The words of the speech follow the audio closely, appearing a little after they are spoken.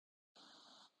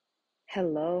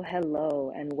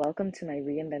Hello, and welcome to my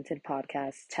reinvented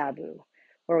podcast, Taboo,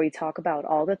 where we talk about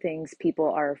all the things people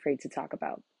are afraid to talk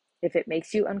about. If it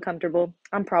makes you uncomfortable,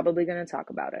 I'm probably going to talk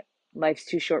about it. Life's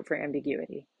too short for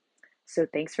ambiguity. So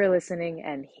thanks for listening,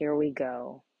 and here we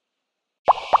go.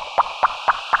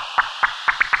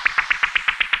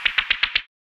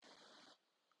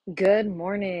 Good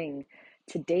morning.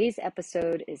 Today's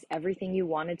episode is everything you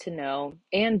wanted to know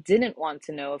and didn't want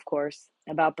to know, of course,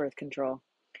 about birth control.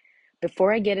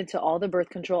 Before I get into all the birth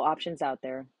control options out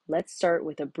there, let's start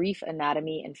with a brief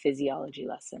anatomy and physiology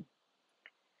lesson.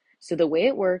 So the way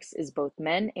it works is both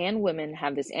men and women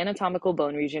have this anatomical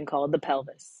bone region called the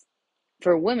pelvis.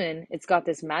 For women, it's got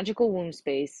this magical womb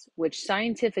space, which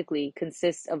scientifically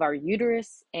consists of our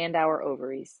uterus and our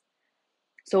ovaries.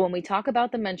 So when we talk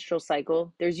about the menstrual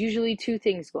cycle, there's usually two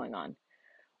things going on.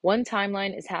 One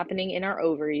timeline is happening in our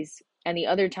ovaries, and the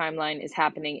other timeline is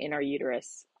happening in our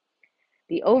uterus.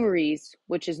 The ovaries,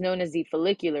 which is known as the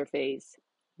follicular phase,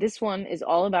 this one is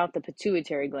all about the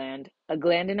pituitary gland, a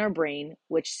gland in our brain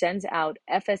which sends out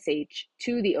FSH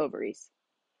to the ovaries.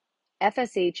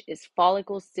 FSH is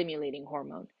follicle stimulating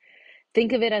hormone.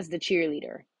 Think of it as the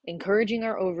cheerleader, encouraging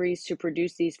our ovaries to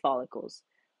produce these follicles.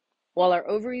 While our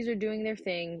ovaries are doing their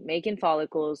thing, making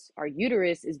follicles, our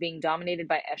uterus is being dominated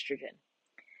by estrogen.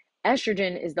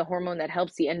 Estrogen is the hormone that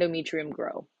helps the endometrium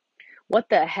grow. What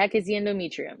the heck is the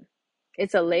endometrium?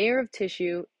 It's a layer of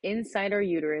tissue inside our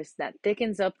uterus that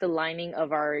thickens up the lining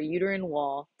of our uterine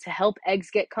wall to help eggs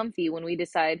get comfy when we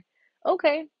decide,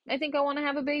 okay, I think I want to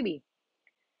have a baby.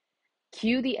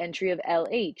 Cue the entry of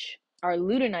LH, our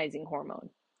luteinizing hormone.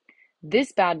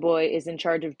 This bad boy is in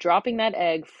charge of dropping that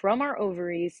egg from our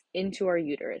ovaries into our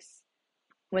uterus.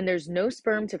 When there's no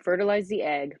sperm to fertilize the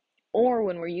egg, or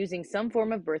when we're using some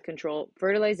form of birth control,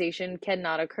 fertilization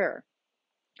cannot occur.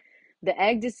 The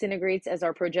egg disintegrates as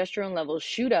our progesterone levels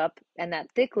shoot up, and that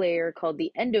thick layer called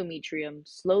the endometrium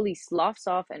slowly sloughs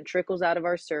off and trickles out of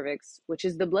our cervix, which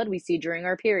is the blood we see during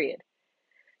our period.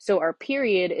 So our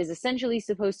period is essentially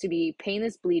supposed to be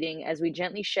painless bleeding as we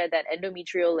gently shed that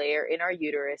endometrial layer in our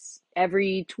uterus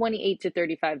every 28 to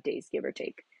 35 days, give or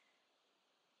take.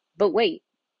 But wait,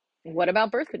 what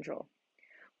about birth control?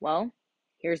 Well,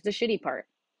 here's the shitty part.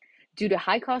 Due to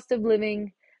high cost of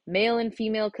living, male and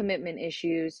female commitment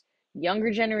issues,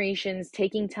 younger generations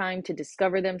taking time to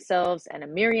discover themselves, and a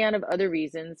myriad of other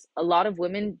reasons, a lot of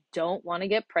women don't want to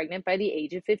get pregnant by the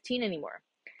age of 15 anymore.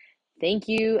 Thank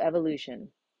you, evolution.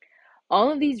 All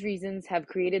of these reasons have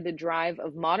created the drive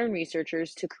of modern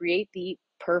researchers to create the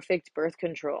perfect birth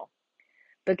control.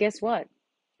 But guess what?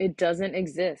 It doesn't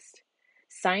exist.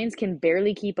 Science can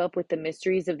barely keep up with the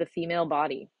mysteries of the female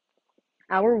body.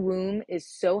 Our womb is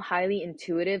so highly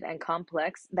intuitive and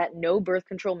complex that no birth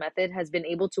control method has been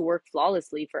able to work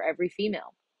flawlessly for every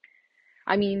female.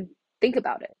 I mean, think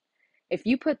about it. If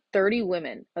you put 30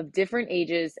 women of different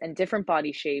ages and different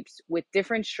body shapes with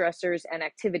different stressors and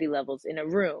activity levels in a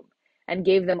room and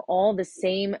gave them all the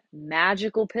same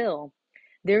magical pill,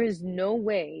 there is no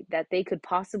way that they could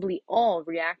possibly all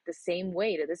react the same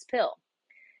way to this pill.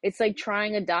 It's like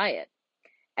trying a diet.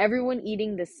 Everyone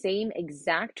eating the same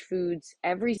exact foods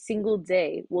every single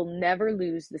day will never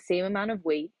lose the same amount of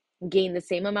weight, gain the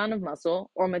same amount of muscle,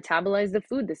 or metabolize the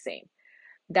food the same.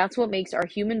 That's what makes our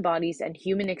human bodies and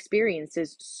human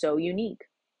experiences so unique.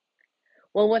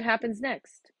 Well, what happens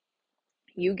next?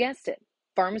 You guessed it.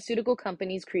 Pharmaceutical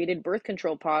companies created birth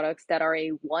control products that are a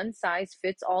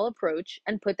one-size-fits-all approach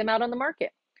and put them out on the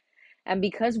market. And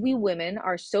because we women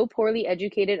are so poorly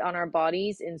educated on our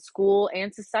bodies in school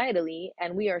and societally,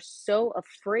 and we are so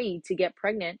afraid to get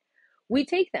pregnant, we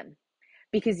take them.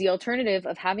 Because the alternative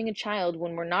of having a child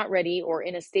when we're not ready or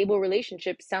in a stable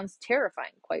relationship sounds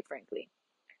terrifying, quite frankly.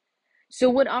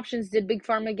 So what options did Big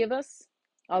Pharma give us?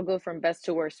 I'll go from best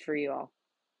to worst for you all.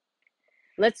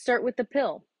 Let's start with the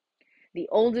pill, the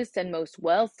oldest and most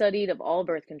well-studied of all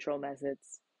birth control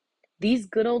methods. These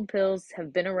good old pills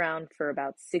have been around for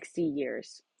about 60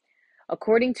 years.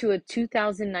 According to a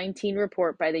 2019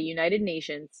 report by the United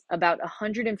Nations, about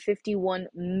 151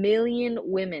 million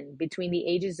women between the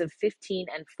ages of 15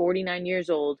 and 49 years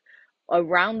old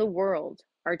around the world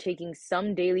are taking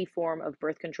some daily form of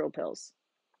birth control pills.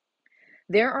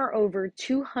 There are over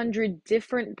 200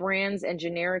 different brands and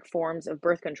generic forms of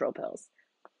birth control pills.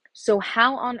 So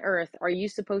how on earth are you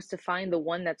supposed to find the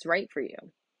one that's right for you?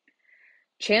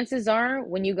 Chances are,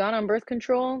 when you got on birth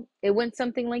control, it went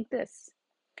something like this.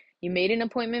 You made an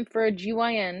appointment for a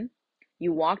GYN,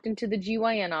 you walked into the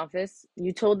GYN office,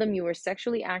 you told them you were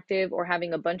sexually active or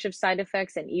having a bunch of side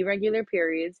effects and irregular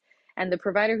periods, and the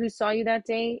provider who saw you that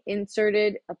day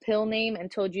inserted a pill name and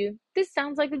told you, this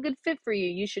sounds like a good fit for you,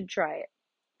 you should try it.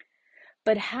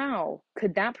 But how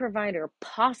could that provider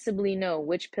possibly know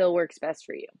which pill works best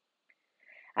for you?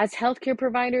 As healthcare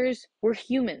providers, we're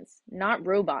humans, not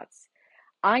robots.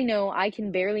 I know I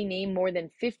can barely name more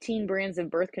than 15 brands of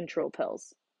birth control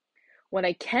pills. What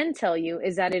I can tell you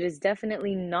is that it is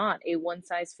definitely not a one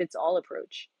size fits all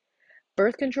approach.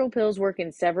 Birth control pills work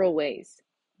in several ways.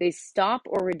 They stop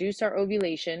or reduce our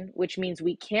ovulation, which means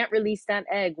we can't release that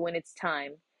egg when it's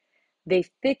time. They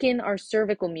thicken our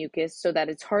cervical mucus so that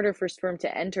it's harder for sperm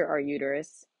to enter our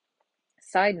uterus.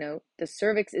 Side note, the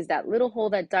cervix is that little hole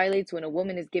that dilates when a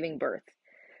woman is giving birth.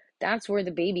 That's where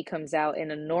the baby comes out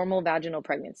in a normal vaginal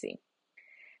pregnancy.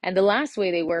 And the last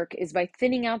way they work is by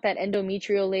thinning out that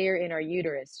endometrial layer in our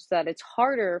uterus so that it's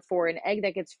harder for an egg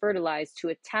that gets fertilized to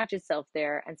attach itself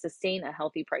there and sustain a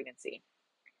healthy pregnancy.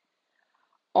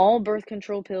 All birth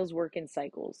control pills work in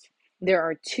cycles. There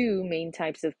are two main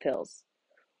types of pills.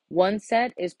 One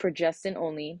set is progestin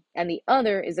only, and the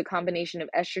other is a combination of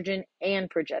estrogen and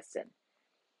progestin.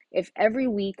 If every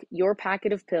week your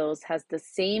packet of pills has the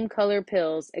same color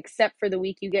pills except for the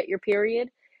week you get your period,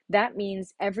 that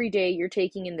means every day you're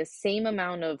taking in the same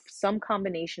amount of some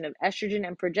combination of estrogen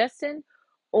and progestin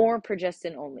or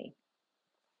progestin only.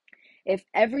 If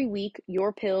every week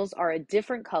your pills are a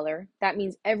different color, that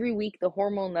means every week the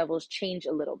hormone levels change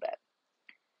a little bit.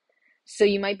 So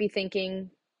you might be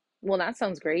thinking, well, that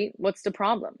sounds great. What's the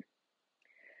problem?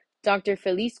 Dr.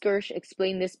 Felice Gersh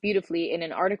explained this beautifully in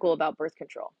an article about birth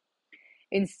control.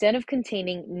 Instead of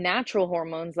containing natural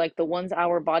hormones like the ones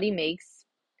our body makes,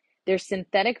 they're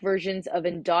synthetic versions of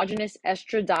endogenous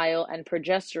estradiol and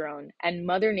progesterone, and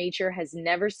Mother Nature has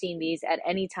never seen these at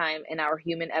any time in our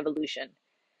human evolution.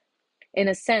 In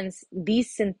a sense,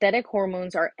 these synthetic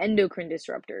hormones are endocrine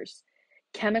disruptors,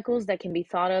 chemicals that can be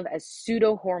thought of as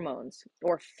pseudo-hormones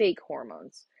or fake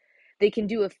hormones. They can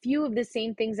do a few of the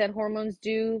same things that hormones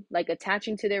do, like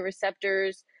attaching to their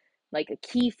receptors, like a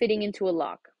key fitting into a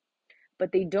lock,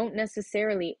 but they don't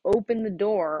necessarily open the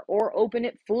door or open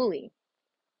it fully.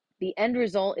 The end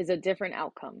result is a different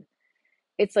outcome.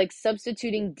 It's like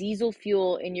substituting diesel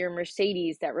fuel in your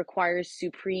Mercedes that requires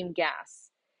supreme gas.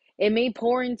 It may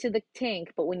pour into the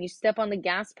tank, but when you step on the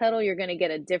gas pedal, you're going to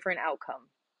get a different outcome.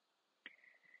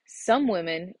 Some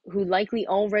women who likely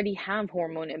already have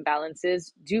hormone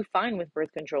imbalances do fine with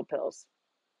birth control pills.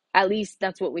 At least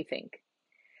that's what we think.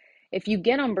 If you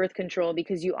get on birth control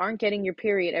because you aren't getting your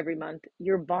period every month,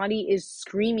 your body is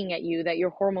screaming at you that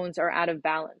your hormones are out of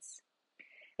balance.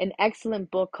 An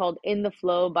excellent book called In the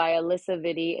Flow by Alyssa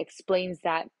Vitti explains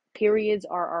that periods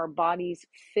are our body's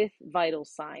fifth vital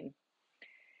sign.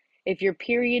 If your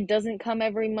period doesn't come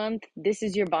every month, this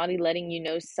is your body letting you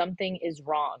know something is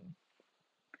wrong.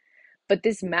 But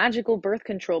this magical birth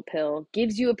control pill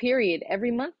gives you a period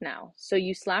every month now. So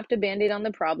you slapped a band-aid on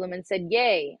the problem and said,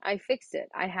 yay, I fixed it.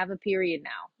 I have a period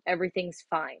now. Everything's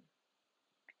fine.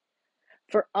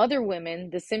 For other women,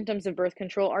 the symptoms of birth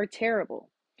control are terrible.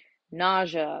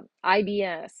 Nausea,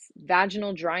 IBS,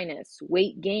 vaginal dryness,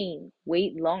 weight gain,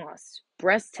 weight loss,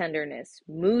 breast tenderness,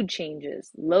 mood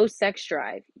changes, low sex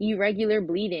drive, irregular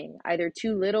bleeding, either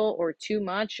too little or too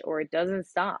much, or it doesn't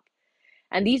stop.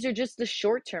 And these are just the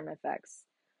short-term effects.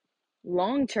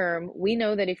 Long term, we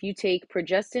know that if you take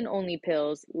progestin-only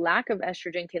pills, lack of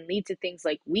estrogen can lead to things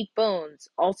like weak bones,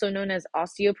 also known as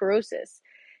osteoporosis.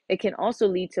 It can also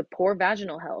lead to poor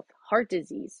vaginal health, heart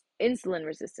disease, insulin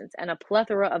resistance, and a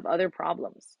plethora of other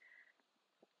problems.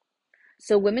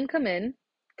 So women come in,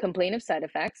 complain of side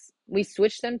effects, we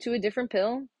switch them to a different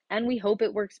pill, and we hope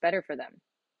it works better for them.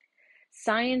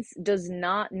 Science does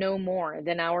not know more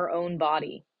than our own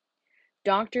body.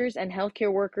 Doctors and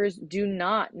healthcare workers do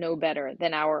not know better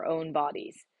than our own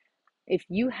bodies. If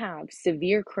you have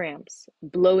severe cramps,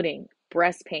 bloating,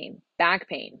 breast pain, back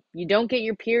pain, you don't get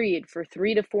your period for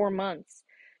 3 to 4 months,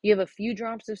 you have a few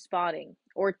drops of spotting,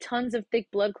 or tons of thick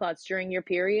blood clots during your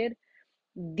period,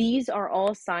 these are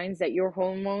all signs that your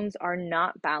hormones are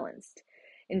not balanced.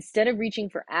 Instead of reaching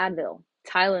for Advil,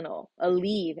 Tylenol,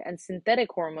 Aleve, and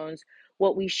synthetic hormones,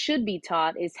 what we should be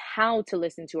taught is how to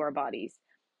listen to our bodies,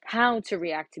 how to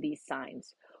react to these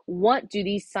signs. What do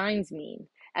these signs mean?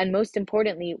 And most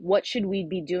importantly, what should we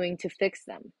be doing to fix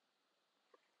them?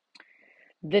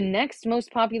 The next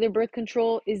most popular birth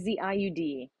control is the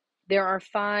IUD. There are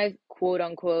 5 quote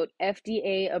unquote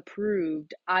FDA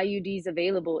approved IUDs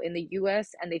available in the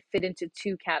US, and they fit into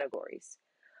 2 categories.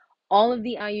 All of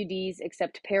the IUDs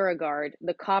except Paragard,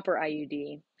 the copper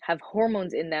IUD, have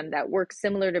hormones in them that work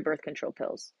similar to birth control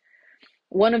pills.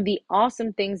 One of the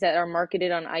awesome things that are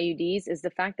marketed on IUDs is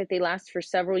the fact that they last for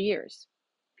several years.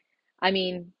 I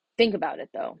mean, think about it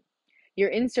though. You're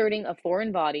inserting a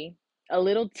foreign body, a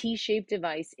little T-shaped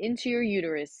device into your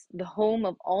uterus, the home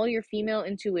of all your female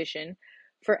intuition,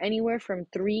 for anywhere from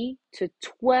 3 to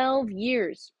 12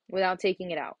 years without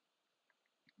taking it out.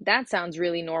 That sounds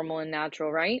really normal and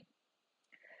natural, right?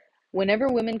 Whenever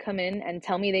women come in and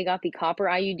tell me they got the copper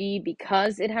IUD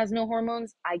because it has no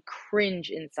hormones, I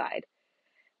cringe inside.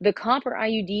 The copper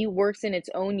IUD works in its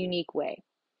own unique way.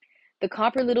 The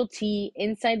copper little T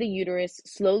inside the uterus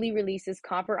slowly releases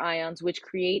copper ions, which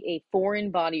create a foreign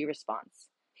body response.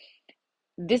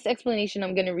 This explanation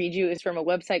I'm going to read you is from a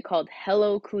website called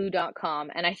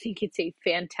helloclue.com, and I think it's a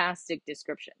fantastic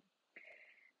description.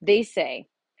 They say,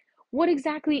 what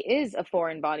exactly is a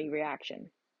foreign body reaction?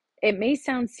 It may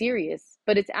sound serious,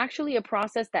 but it's actually a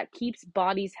process that keeps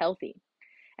bodies healthy.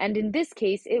 And in this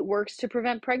case, it works to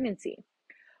prevent pregnancy.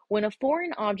 When a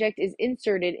foreign object is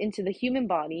inserted into the human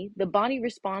body, the body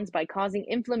responds by causing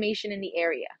inflammation in the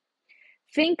area.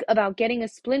 Think about getting a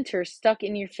splinter stuck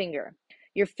in your finger.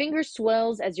 Your finger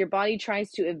swells as your body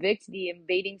tries to evict the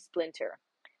invading splinter.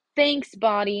 Thanks,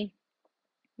 body.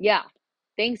 Yeah,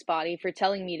 thanks, body, for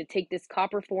telling me to take this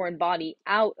copper foreign body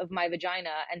out of my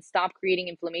vagina and stop creating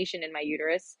inflammation in my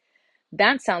uterus.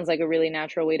 That sounds like a really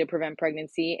natural way to prevent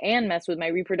pregnancy and mess with my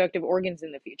reproductive organs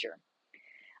in the future.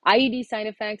 IUD side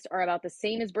effects are about the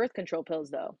same as birth control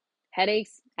pills, though.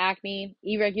 Headaches, acne,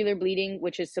 irregular bleeding,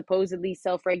 which is supposedly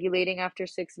self-regulating after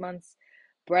 6 months,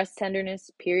 breast tenderness,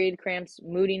 period cramps,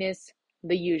 moodiness,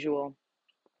 the usual.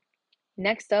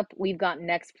 Next up, we've got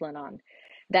Nexplanon,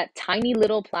 that tiny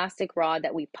little plastic rod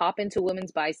that we pop into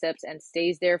women's biceps and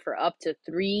stays there for up to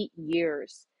 3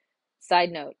 years.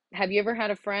 Side note, have you ever had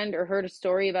a friend or heard a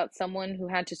story about someone who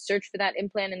had to search for that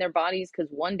implant in their bodies because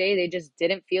one day they just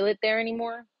didn't feel it there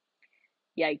anymore?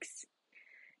 Yikes.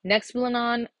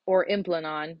 Nexplanon or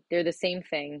Implanon, they're the same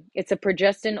thing. It's a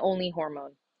progestin-only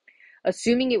hormone.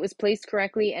 Assuming it was placed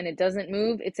correctly and it doesn't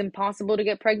move, it's impossible to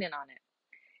get pregnant on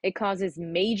it. It causes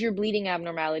major bleeding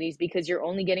abnormalities because you're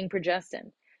only getting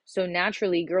progestin. So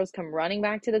naturally, girls come running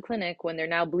back to the clinic when they're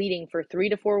now bleeding for 3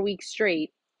 to 4 weeks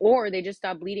straight, or they just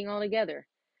stop bleeding altogether.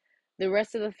 The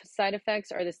rest of the side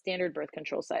effects are the standard birth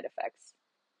control side effects.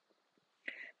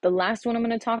 The last one I'm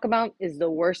going to talk about is the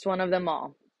worst one of them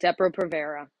all,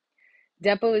 Depo-Provera.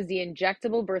 Depo is the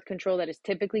injectable birth control that is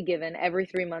typically given every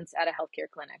 3 months at a healthcare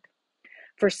clinic.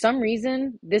 For some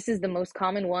reason, this is the most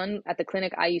common one at the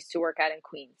clinic I used to work at in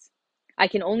Queens. I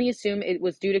can only assume it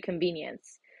was due to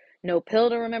convenience. No pill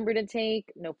to remember to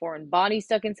take, no foreign body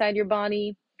stuck inside your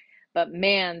body. But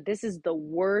man, this is the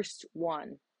worst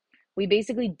one. We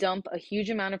basically dump a huge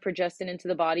amount of progestin into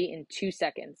the body in 2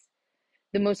 seconds.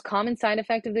 The most common side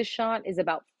effect of this shot is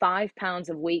about 5 pounds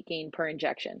of weight gain per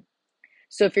injection.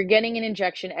 So if you're getting an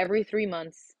injection every 3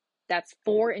 months, that's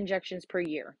 4 injections per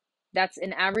year. That's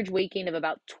an average weight gain of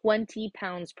about 20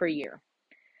 pounds per year.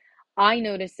 I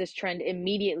noticed this trend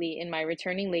immediately in my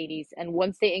returning ladies, and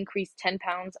once they increased 10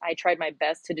 pounds, I tried my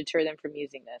best to deter them from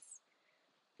using this.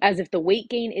 As if the weight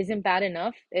gain isn't bad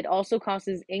enough, it also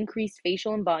causes increased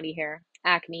facial and body hair,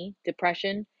 acne,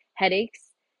 depression, headaches,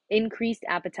 increased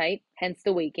appetite, hence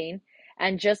the weight gain,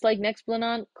 and just like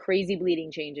Nexplanon, crazy bleeding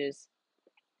changes.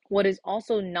 What is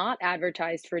also not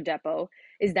advertised for Depo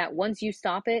is that once you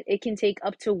stop it, it can take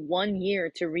up to 1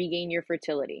 year to regain your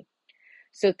fertility.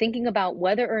 So thinking about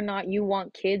whether or not you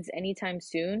want kids anytime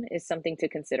soon is something to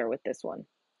consider with this one.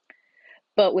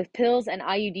 But with pills and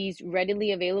IUDs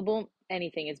readily available,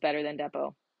 anything is better than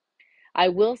Depo. I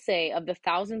will say, of the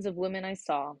thousands of women I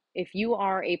saw, if you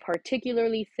are a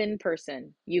particularly thin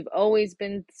person, you've always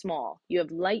been small, you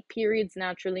have light periods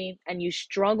naturally, and you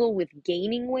struggle with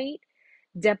gaining weight,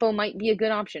 Depo might be a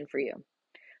good option for you.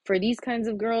 For these kinds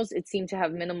of girls, it seemed to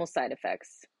have minimal side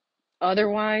effects.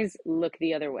 Otherwise, look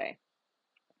the other way.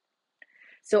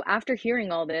 So after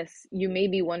hearing all this, you may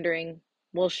be wondering,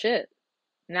 well, shit,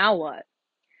 now what?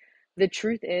 The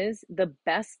truth is, the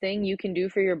best thing you can do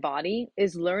for your body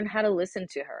is learn how to listen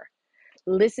to her.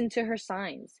 Listen to her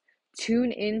signs.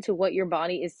 Tune in to what your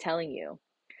body is telling you.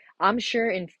 I'm sure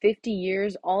in 50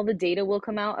 years, all the data will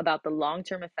come out about the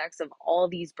long-term effects of all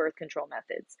these birth control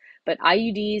methods. But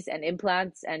IUDs and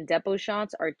implants and Depo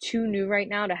shots are too new right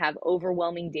now to have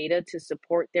overwhelming data to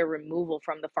support their removal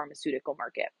from the pharmaceutical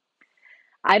market.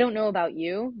 I don't know about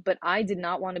you, but I did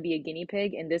not want to be a guinea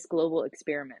pig in this global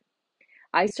experiment.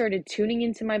 I started tuning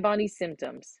into my body's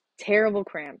symptoms, terrible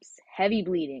cramps, heavy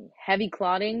bleeding, heavy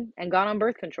clotting, and got on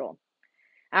birth control.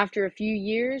 After a few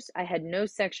years, I had no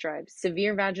sex drive,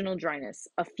 severe vaginal dryness,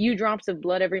 a few drops of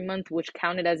blood every month, which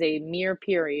counted as a mere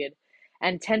period,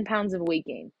 and 10 pounds of weight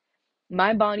gain.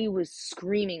 My body was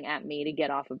screaming at me to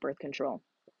get off of birth control.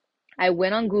 I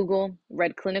went on Google,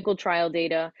 read clinical trial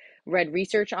data, read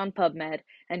research on PubMed,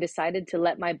 and decided to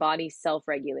let my body self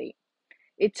regulate.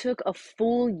 It took a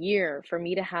full year for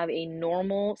me to have a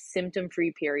normal, symptom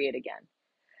free period again.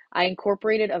 I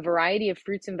incorporated a variety of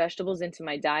fruits and vegetables into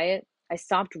my diet. I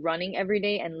stopped running every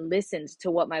day and listened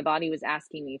to what my body was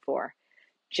asking me for.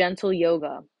 Gentle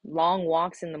yoga, long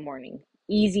walks in the morning,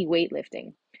 easy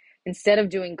weightlifting, instead of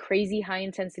doing crazy high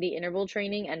intensity interval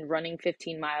training and running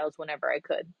 15 miles whenever I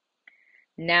could.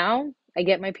 Now I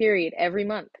get my period every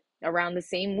month, around the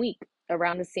same week,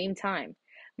 around the same time.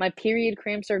 My period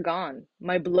cramps are gone.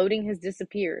 My bloating has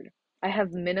disappeared. I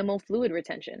have minimal fluid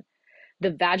retention.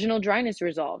 The vaginal dryness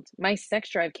resolved. My sex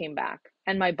drive came back,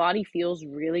 and my body feels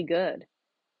really good.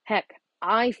 Heck,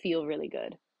 I feel really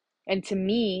good. And to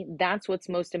me, that's what's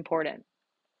most important.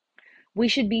 We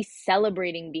should be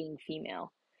celebrating being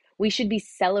female. We should be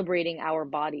celebrating our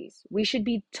bodies. We should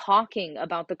be talking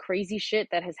about the crazy shit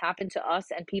that has happened to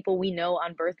us and people we know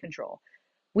on birth control.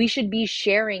 We should be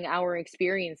sharing our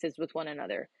experiences with one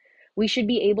another. We should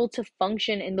be able to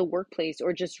function in the workplace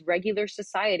or just regular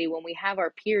society when we have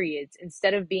our periods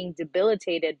instead of being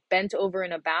debilitated, bent over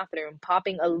in a bathroom,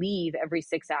 popping a leave every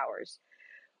 6 hours.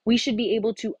 We should be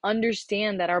able to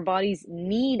understand that our bodies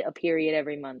need a period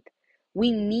every month.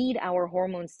 We need our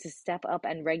hormones to step up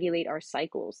and regulate our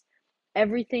cycles.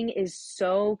 Everything is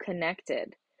so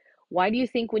connected. Why do you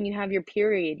think when you have your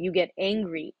period, you get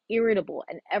angry, irritable,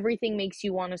 and everything makes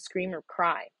you want to scream or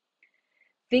cry?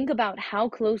 Think about how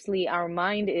closely our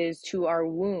mind is to our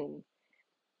womb.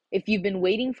 If you've been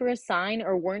waiting for a sign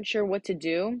or weren't sure what to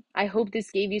do, I hope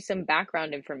this gave you some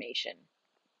background information.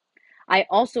 I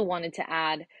also wanted to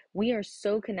add, we are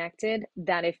so connected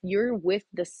that if you're with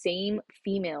the same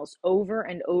females over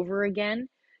and over again,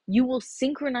 you will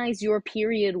synchronize your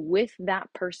period with that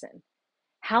person.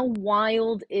 How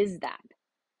wild is that?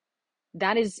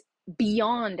 That is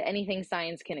beyond anything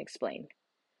science can explain.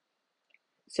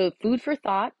 So, food for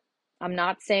thought. I'm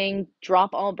not saying drop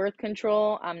all birth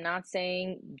control. I'm not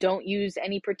saying don't use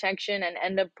any protection and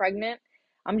end up pregnant.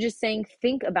 I'm just saying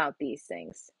think about these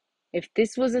things. If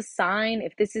this was a sign,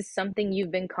 if this is something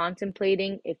you've been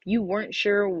contemplating, if you weren't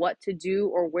sure what to do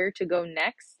or where to go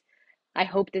next, I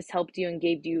hope this helped you and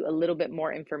gave you a little bit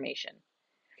more information.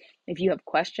 If you have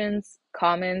questions,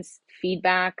 comments,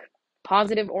 feedback,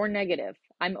 positive or negative,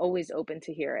 I'm always open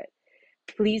to hear it.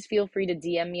 Please feel free to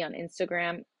DM me on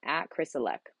Instagram at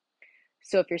Chrysalek.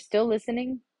 So if you're still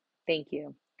listening, thank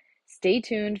you. Stay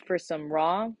tuned for some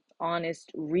raw,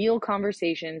 honest, real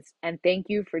conversations, and thank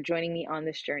you for joining me on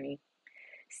this journey.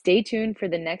 Stay tuned for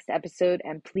the next episode,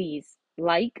 and please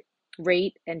like,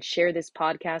 rate, and share this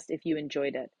podcast if you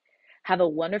enjoyed it. Have a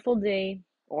wonderful day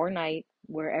or night,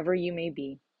 wherever you may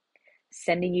be.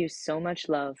 Sending you so much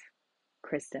love,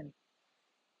 Kristen.